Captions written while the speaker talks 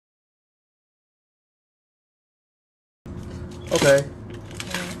Okay.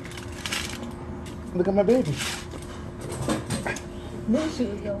 Look at my baby. Knew she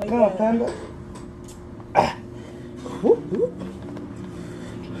was gonna Come on, Panda. Whoop, whoop.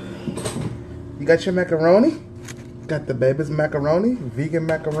 You got your macaroni? Got the baby's macaroni, vegan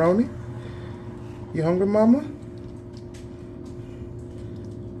macaroni. You hungry, mama?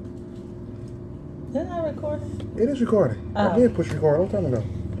 Isn't that recording? It is recording. Oh. I did push record a long time ago.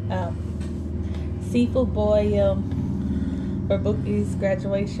 Seafood boil for Bookie's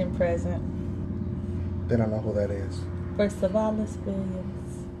graduation present. Then I know who that is. For Savalas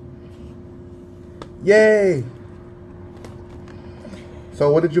Williams. Yay!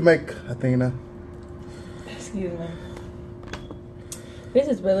 So what did you make, Athena? Excuse me. This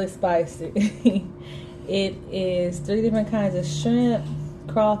is really spicy. It is 3 different kinds of shrimp,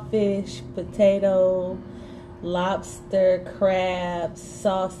 crawfish, potato, lobster, crab,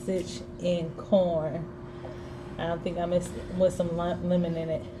 sausage, and corn. I don't think I missed with some lemon in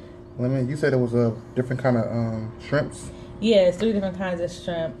it. Lemon? You said it was a different kind of shrimps? Yeah, it's 3 different kinds of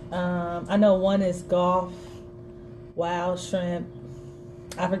shrimp. I know one is Gulf, wild shrimp.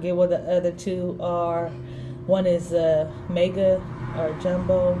 I forget what the other 2 are. One is mega or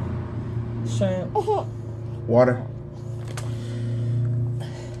jumbo shrimp. Water?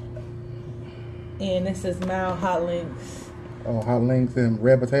 And this is mild hot links. Oh, hot links and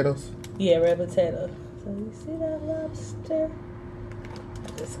red potatoes? Yeah, red potato. So you see that lobster?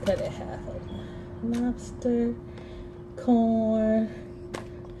 I just cut it half open. Lobster, corn.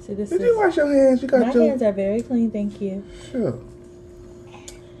 See, this Did you wash your hands? You got my hands are very clean, thank you. Sure.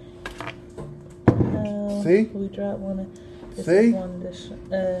 See? We dropped one of. This See? is one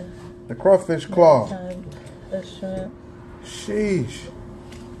of the crawfish claw. A shrimp. Sheesh.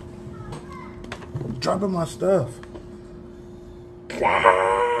 I'm dropping my stuff.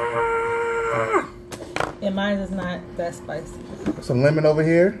 And mine is not that spicy. Some lemon over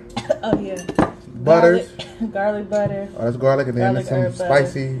here. Oh yeah. Butters. Garlic butter. Oh, that's garlic, and then Garlic, some herb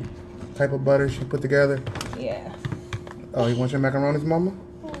spicy type of butter she put together. Yeah. Oh, you want your macaronis, mama?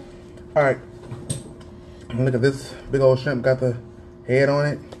 All right. Look at this big old shrimp. Got the head on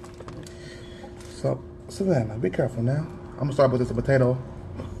it. So, Savannah, be careful now. I'm gonna start with this potato.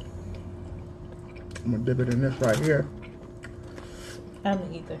 I'm gonna dip it in this right here. I'm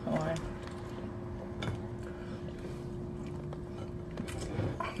gonna eat the corn.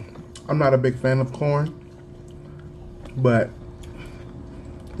 I'm not a big fan of corn, but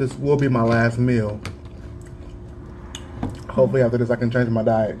this will be my last meal. Hopefully after this I can change my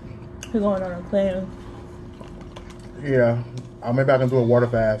diet. We're going on a plan. Yeah, maybe I can do a water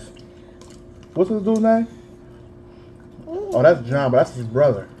fast. What's this dude's name? Oh, that's John, but that's his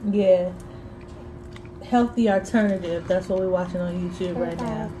brother. Yeah. Healthy alternative. That's what we're watching on YouTube right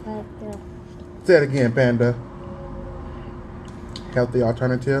now. Say it again, Panda. Healthy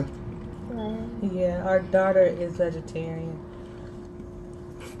alternative. Yeah, our daughter is vegetarian.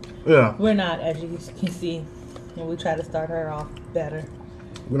 Yeah. We're not, as you can see. And we try to start her off better.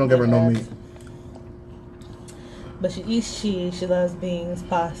 We don't give her no meat. But she eats cheese. She loves beans,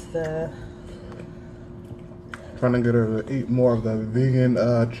 pasta. Trying to get her to eat more of the vegan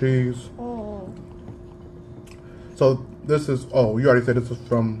cheese. So this is, oh, you already said this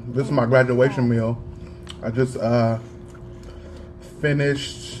is my graduation meal. I just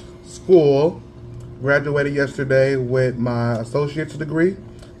finished school, graduated yesterday with my associate's degree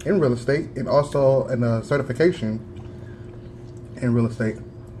in real estate and also a certification in real estate.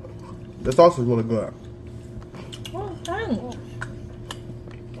 This also is really good. Oh, thanks.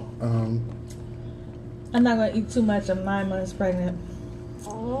 I'm not gonna eat too much. I'm 9 months pregnant.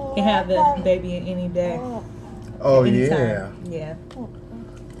 Can have the baby any day. Oh anytime. yeah. Yeah.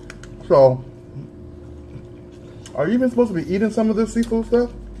 So, are you even supposed to be eating some of this seafood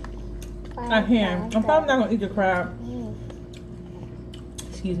stuff? I can. I'm probably not gonna eat the crab.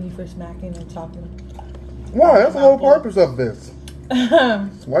 Excuse me for smacking and talking. Why? That's the whole purpose of this.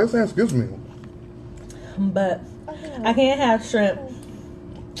 Why are you saying excuse me? But I can't have shrimp.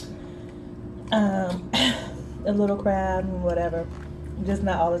 A little crab and whatever. Just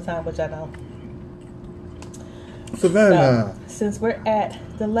not all the time, which I know. Savannah. So, since we're at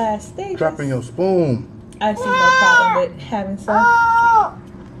the last stage, Dropping your spoon. I see no problem with having some.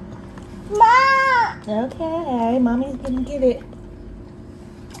 Okay, mommy's gonna get it.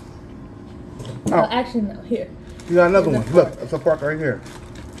 Oh, actually, no. Here. You got another one. Look, it's a fork right here.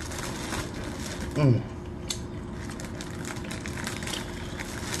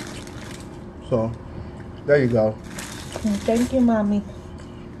 So, there you go. Thank you, mommy.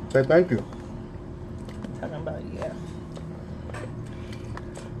 Say thank you. I'm talking about, yeah.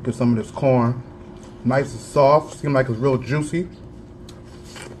 Get some of this corn. Nice and soft. Seems like it's real juicy.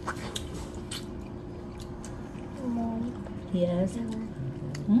 Yes.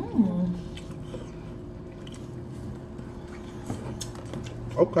 Mmm.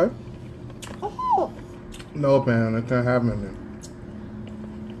 Okay. No, man, it can't happen in there.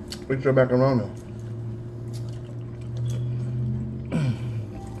 Put your back around there.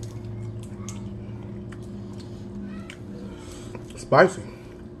 Spicy.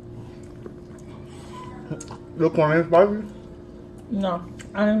 Your corn ain't spicy? No,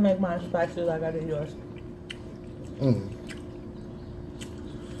 I didn't make mine spicy like I did yours. Mm.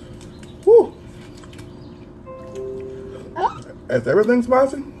 Whew. Is everything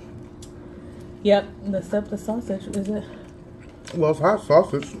spicy? Yep, except the sausage, is it? Well, it's hot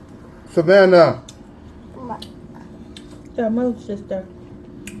sausage. Savannah. Yeah, move, sister.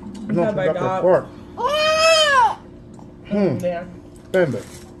 No, Have she our got her dog. fork. Yeah. Stand it.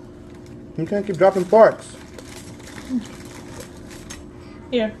 You can't keep dropping forks.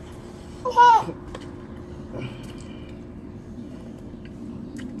 Here. You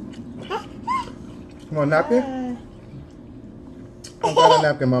want a napkin? I got a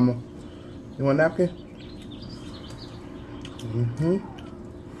napkin, Mama. You want a napkin? Mm-hmm.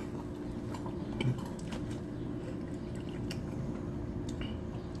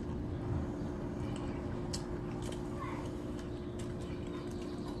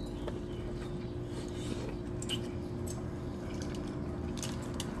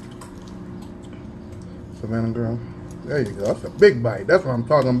 Savannah girl. There you go. That's a big bite. That's what I'm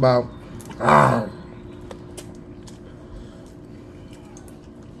talking about. Ah.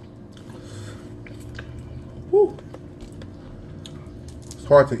 Whew. It's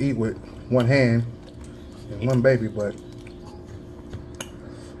hard to eat with one hand and one baby, but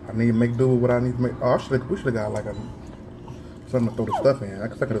I need to make do with what I need to make. Oh, we should have got like something to throw the stuff in. I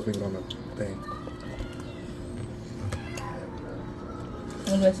could just leave it on the thing.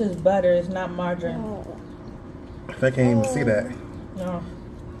 And this is butter, it's not margarine. I can't even see that. No.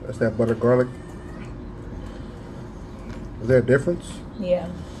 That's that butter garlic. Is there a difference? Yeah.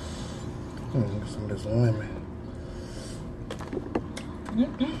 Get some of this lemon.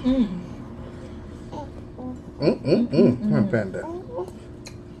 Panda.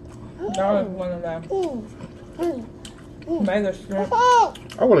 That was one of them. Mega shrimp. I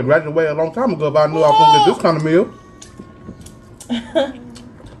would have graduated a long time ago if I knew I was going to get this kind of meal.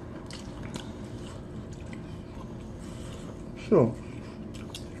 Sure.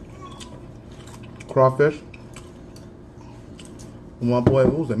 Crawfish. My boy,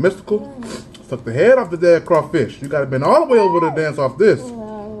 what was it, Mystical? Took the head off the dead crawfish. You gotta bend all the way over to dance off this.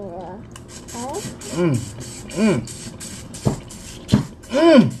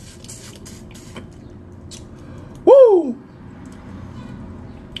 Woo!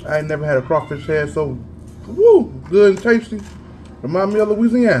 I ain't never had a crawfish head so good and tasty. Remind me of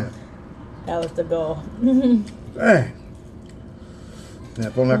Louisiana. That was the goal. Dang. Yeah,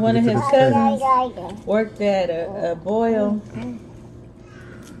 if only I could One of get to his this cousins worked at a boil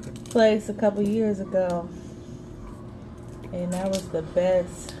place a couple years ago, and that was the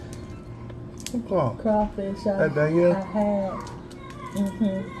best crawfish I had.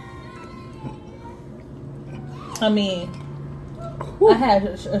 I mean, I had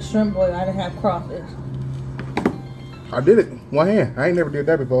a shrimp boil. I didn't have crawfish. I did it one hand. I ain't never did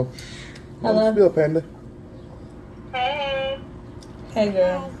that before. Hello. Still, Panda. Hey. Hey,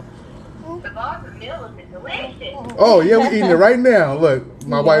 girl. The Boston meal is delicious. Oh yeah, we eating it right now. Look,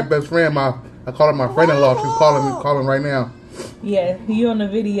 my wife's best friend. I call her my friend-in-law. She's calling right now. Yeah, you on the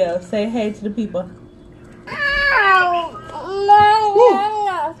video. Say hey to the people.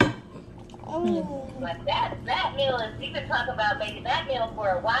 But that meal is, we've been talking about making that meal for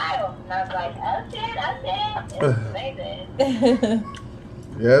a while. And I was like, oh shit. It's amazing.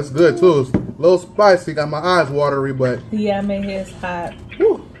 Yeah, it's good too. It's a little spicy. Got my eyes watery, but Yeah, I made his hot.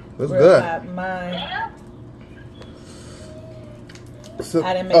 whew, it's Real good. hot. Mine. Yeah. So,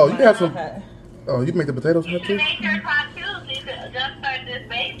 I didn't make you mine have some. hot. Oh, you make the potatoes hot You too? can make your hot too, so you can jumpstart this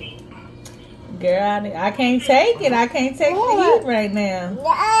baby. Girl, I can't take it. I can't take the heat right now.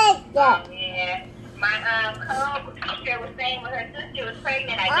 Yeah. My co-teacher was saying when her sister was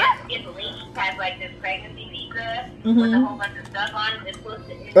pregnant, I guess Italy has like this pregnancy visa with a whole bunch of stuff on it. It's supposed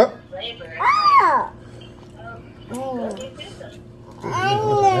to induce labor.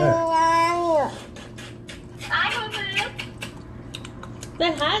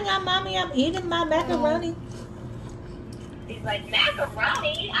 Say hi, now, mommy. I'm eating my macaroni. He's like,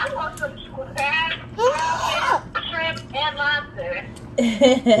 macaroni? I want some crab, shrimp, and lobster.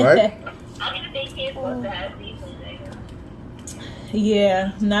 Right? I don't even think he's supposed to have these things.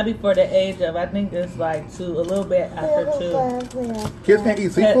 Yeah, not before the age of, I think it's like 2, a little bit after 2. Kids can't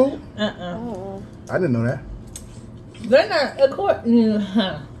eat seafood? Uh-uh. I didn't know that. They're not, of course,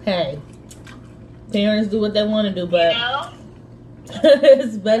 hey, parents do what they want to do, but You know?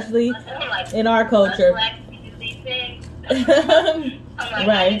 especially in our culture. Black people do these things. I'm like, I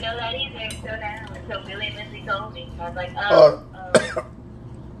Right. didn't know that either until now. Until Billy and Missy told me. I was like, oh.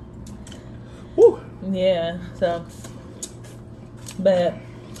 Whew. Yeah, so, but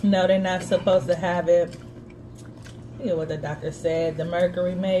no, they're not supposed to have it. I forget what the doctor said, the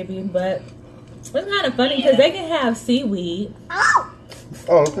mercury maybe, but it's kind of funny because they can have seaweed. Oh,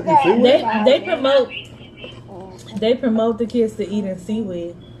 look at you seaweed? They promote the kids to eating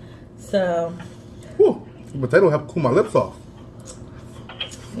seaweed. So, Whew. Potato help cool my lips off.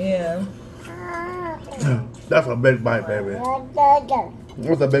 yeah. That's a big bite, baby.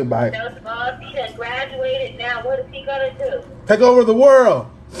 What's a big bite? Those boss, he done graduated now. What is he gonna do? Take over the world.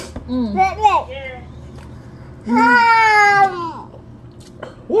 Mm. Yeah.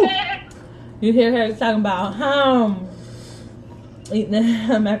 Woo. You hear her talking about eating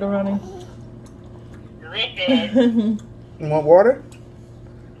the macaroni. Delicious. You want water?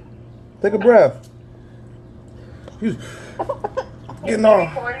 Take a breath. You getting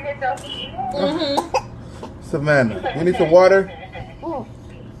off. Recording yourself eating? Savannah, you need some water?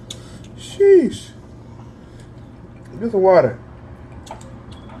 Sheesh. Get some water.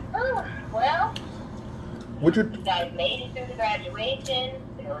 Oh, well, What you? you guys made it through the graduation.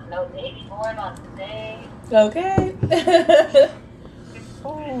 There was no baby born on today. Okay.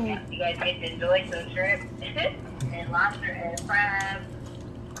 You guys get to enjoy some shrimp and lobster and crab.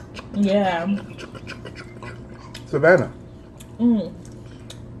 Yeah. Savannah. Mm.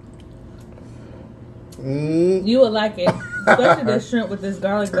 Mm. You would like it. Especially this shrimp with this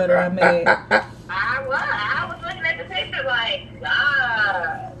garlic butter I made. I was looking at the picture like,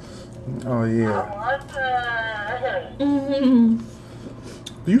 God, Oh I yeah. want some. Mm-hmm.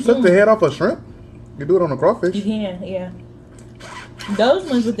 Do you suck the head off a shrimp? You do it on a crawfish. You can, yeah. Those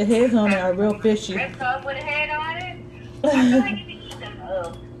ones with the heads on it are real fishy. Shrimp toast with a head on it? I feel like you can eat them.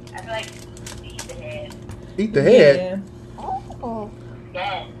 Oh, I feel like you can eat the head. Eat the head.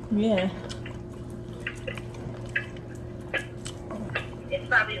 Yes. Yeah. It's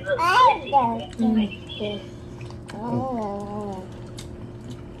probably a little fishy. But you can eat it.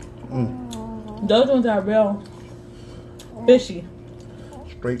 Mm. Those ones are real fishy.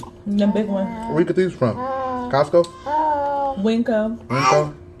 Straight. The big one. Where you get these from? Costco? Winco.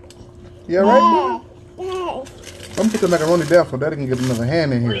 Winco? Yeah, right. I'm gonna put the macaroni down so Daddy can get another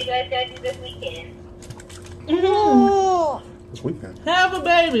hand in What do here you guys got to do this weekend? this weekend. Have a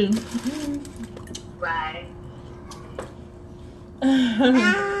baby. Right.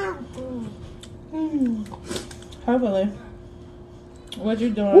 Hopefully. What you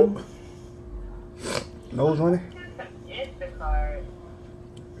doing? Nose running? Instacart.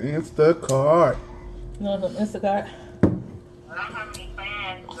 Instacart. No, no, Instacart. I don't have any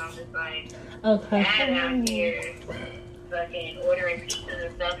plans, so I'm just like, Okay. dad out here fucking ordering pizzas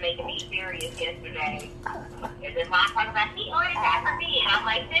and stuff, making me furious yesterday. And then mom talking about, she ordered that for me. And I'm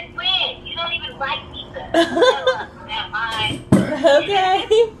like, since when? You don't even like pizza. Not mine. Okay.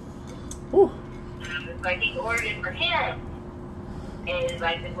 Whew. And I'm just like, he ordered it for him. And it's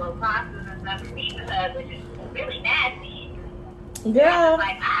like this little pastas and stuff for Pizza Hut, which is really nasty. Girl.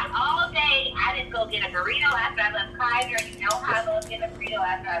 Like, all day, I just go get a burrito after I left Kaiser. And you know how I go get a burrito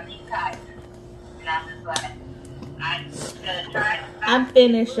after I leave Kaiser. And I'm just like, I'm gonna try to stop I'm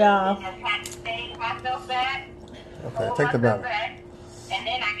finished, y'all. and have to stay myself back. Okay, hold take the myself ballot. back, and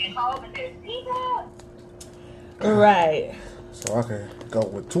then I get home and there's pizza. Right. So I can go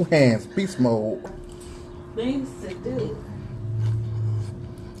with 2 hands, beast mode. Things to do.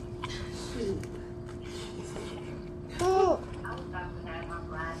 I was about to have my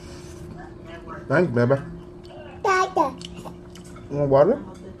glasses at work. Thanks, baby. You want water?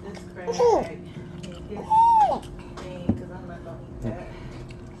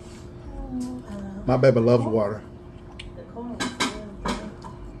 My baby loves water.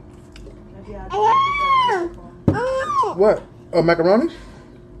 What? Oh, macaroni?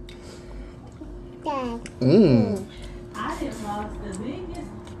 Mmm. I didn't lost the biggest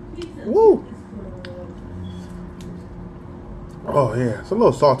pizza. Woo. Oh yeah, it's a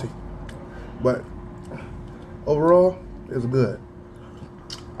little salty, but overall, it's good.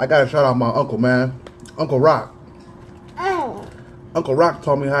 I gotta shout out my uncle, man, Uncle Rock. Uncle Rock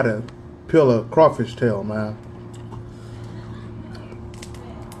taught me how to peel a crawfish tail, man.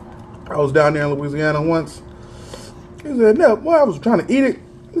 I was down there in Louisiana once. He said, "No, boy, I was trying to eat it."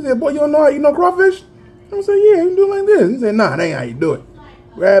 He said, "Boy, you don't know how to eat no crawfish?" I said, yeah, you do it like this. He said, nah, that ain't how you do it.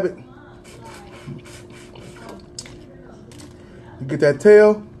 Grab it. You get that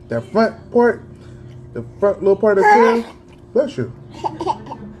tail, that front part, the front little part of the tail. Bless you.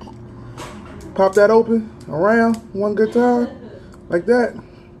 Pop that open around one good time, like that.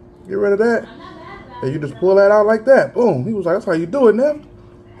 Get rid of that. And you just pull that out like that. Boom. He was like, that's how you do it now.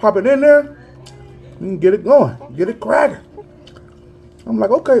 Pop it in there. You can get it going. Get it cracking. I'm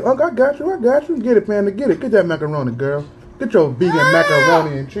like, okay, Uncle, I got you. Get it, Panda. Get it. Get that macaroni, girl. Get your vegan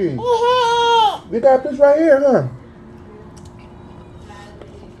macaroni and cheese. You got this right here, huh?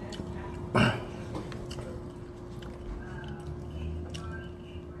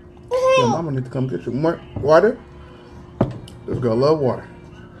 Yeah, Mama need to come get you more water. This girl love water.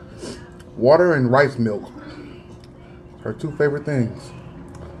 Water and rice milk. Her two favorite things.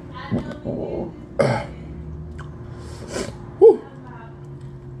 Whew.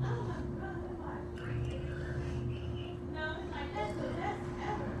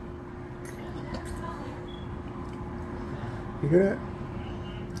 You hear that?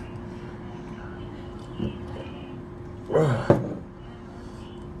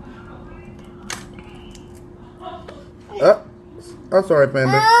 I'm sorry,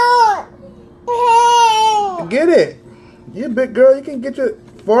 Panda. Get it. You big girl, you can get your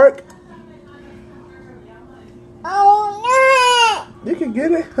fork. You can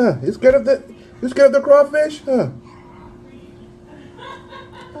get it, huh? You scared of the crawfish, huh?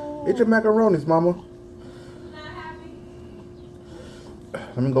 Get your macaronis, Mama.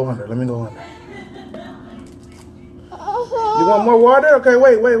 Let me go under. You want more water? Okay,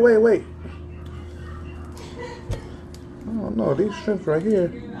 wait. Oh no, these shrimps right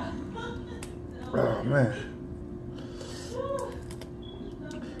here. Oh man.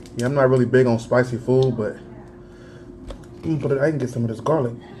 Yeah, I'm not really big on spicy food, but I can get some of this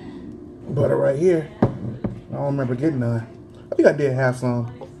garlic butter right here. I don't remember getting none. I think I did have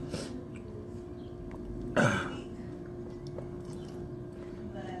some.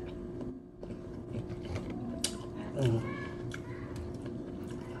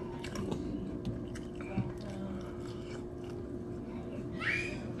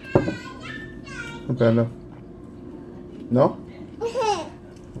 Panda. No?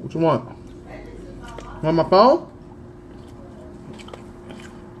 What you want? Want my phone?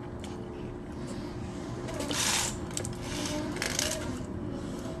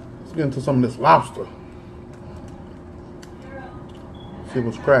 Let's get into some of this lobster. See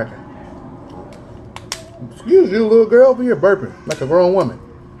what's cracking. Excuse you, little girl, over here burping like a grown woman.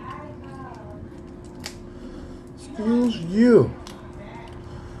 Excuse you.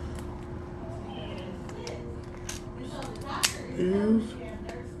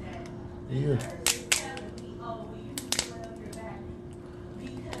 Yeah.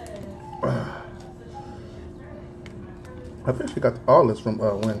 I think she got all this from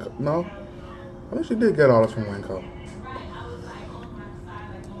Winco. No, I think she did get all this from Winco.